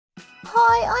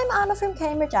Hi, I'm Anna from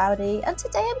Cambridge Audi, and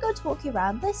today I'm going to walk you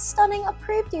around this stunning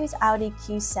approved used Audi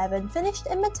Q7 finished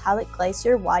in metallic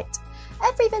glacier white.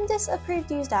 Every Vindus approved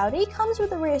used Audi comes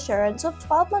with a reassurance of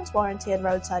 12 months warranty and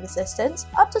roadside assistance,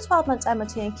 up to 12 months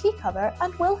MOT and key cover,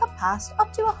 and will have passed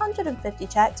up to 150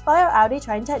 checks by our Audi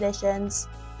trained technicians.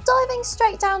 Diving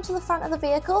straight down to the front of the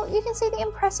vehicle, you can see the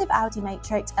impressive Audi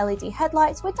Matrix LED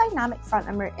headlights with dynamic front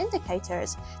and rear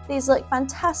indicators. These look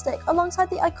fantastic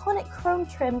alongside the iconic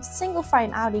chrome-trimmed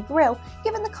single-frame Audi grille,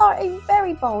 giving the car a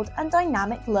very bold and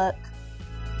dynamic look.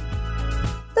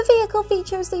 The vehicle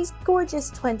features these gorgeous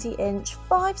 20-inch,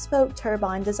 5-spoke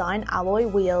turbine design alloy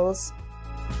wheels.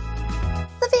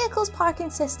 The vehicle's Parking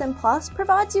System Plus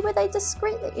provides you with a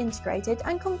discreetly integrated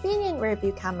and convenient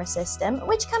rear-view camera system,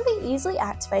 which can be easily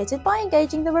activated by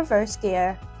engaging the reverse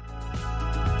gear.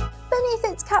 Beneath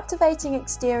its captivating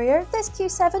exterior, this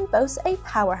Q7 boasts a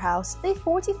powerhouse, the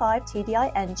 45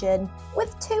 TDI engine.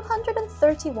 With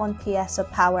 231 PS of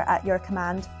power at your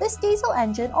command, this diesel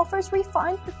engine offers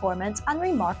refined performance and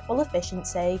remarkable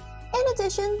efficiency. In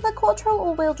addition, the Quattro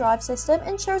all-wheel drive system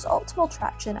ensures optimal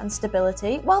traction and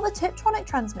stability, while the Tiptronic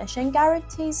transmission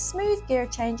guarantees smooth gear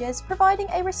changes, providing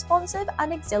a responsive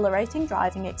and exhilarating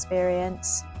driving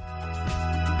experience.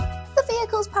 The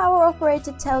vehicle's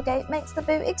power-operated tailgate makes the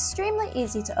boot extremely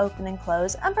easy to open and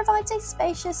close and provides a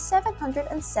spacious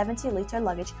 770-litre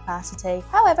luggage capacity.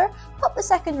 However, pop the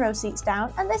second row seats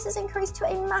down and this is increased to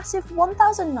a massive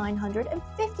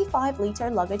 1,955-litre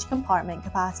luggage compartment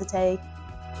capacity.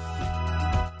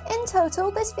 In total,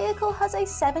 this vehicle has a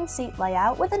 7-seat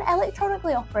layout with an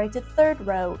electronically operated third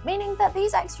row, meaning that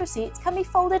these extra seats can be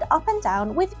folded up and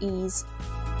down with ease.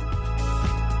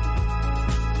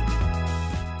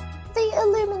 The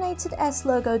illuminated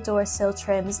S-logo door sill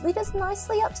trims lead us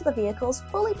nicely up to the vehicle's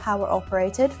fully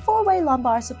power-operated, 4-way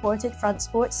lumbar-supported front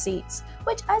sport seats,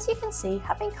 which as you can see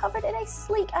have been covered in a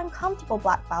sleek and comfortable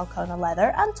black Balcona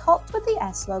leather and topped with the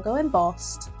S-logo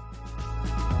embossed.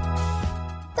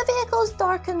 The vehicle's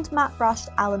darkened matte brushed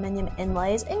aluminium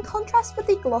inlays, in contrast with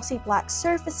the glossy black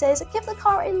surfaces, give the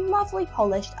car a lovely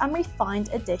polished and refined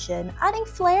addition, adding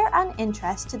flair and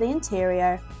interest to the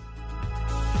interior.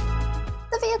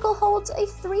 The vehicle holds a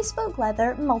 3-spoke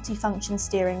leather multifunction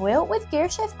steering wheel with gear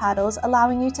shift paddles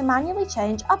allowing you to manually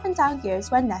change up and down gears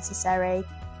when necessary.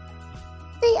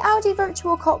 The Audi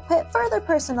Virtual Cockpit further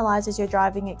personalises your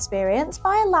driving experience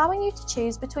by allowing you to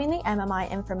choose between the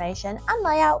MMI information and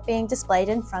layout being displayed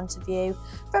in front of you.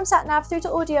 From sat-nav through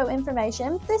to audio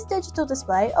information, this digital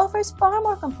display offers far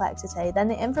more complexity than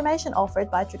the information offered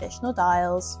by traditional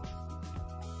dials.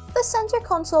 The centre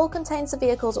console contains the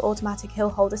vehicle's automatic hill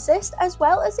hold assist as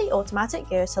well as the automatic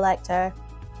gear selector.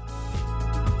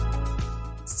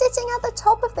 Sitting at the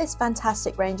top of this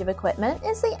fantastic range of equipment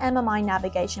is the MMI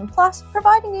Navigation Plus,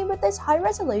 providing you with this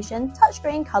high-resolution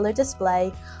touchscreen colour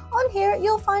display. On here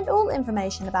you'll find all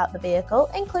information about the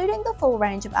vehicle, including the full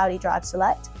range of Audi Drive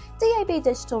Select, DAB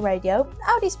digital radio,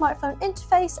 Audi smartphone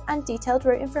interface, and detailed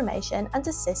route information and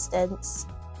assistance.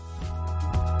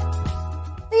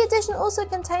 The edition also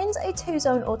contains a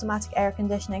 2-zone automatic air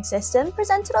conditioning system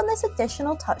presented on this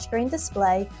additional touchscreen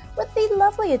display, with the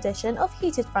lovely addition of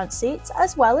heated front seats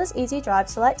as well as easy drive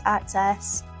select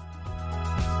access.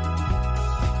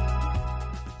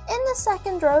 In the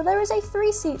second row there is a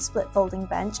 3-seat split folding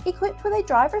bench equipped with a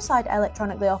driver's side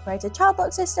electronically operated child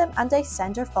lock system and a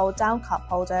centre fold down cup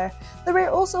holder. The rear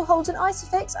also holds an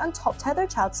ISOFIX and top tether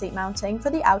child seat mounting for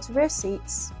the outer rear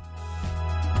seats.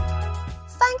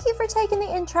 Thank you for taking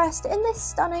the interest in this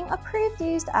stunning approved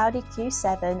used Audi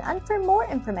Q7, and for more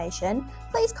information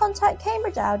please contact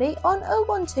Cambridge Audi on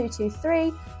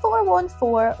 01223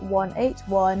 414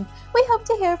 181. We hope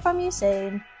to hear from you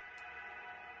soon.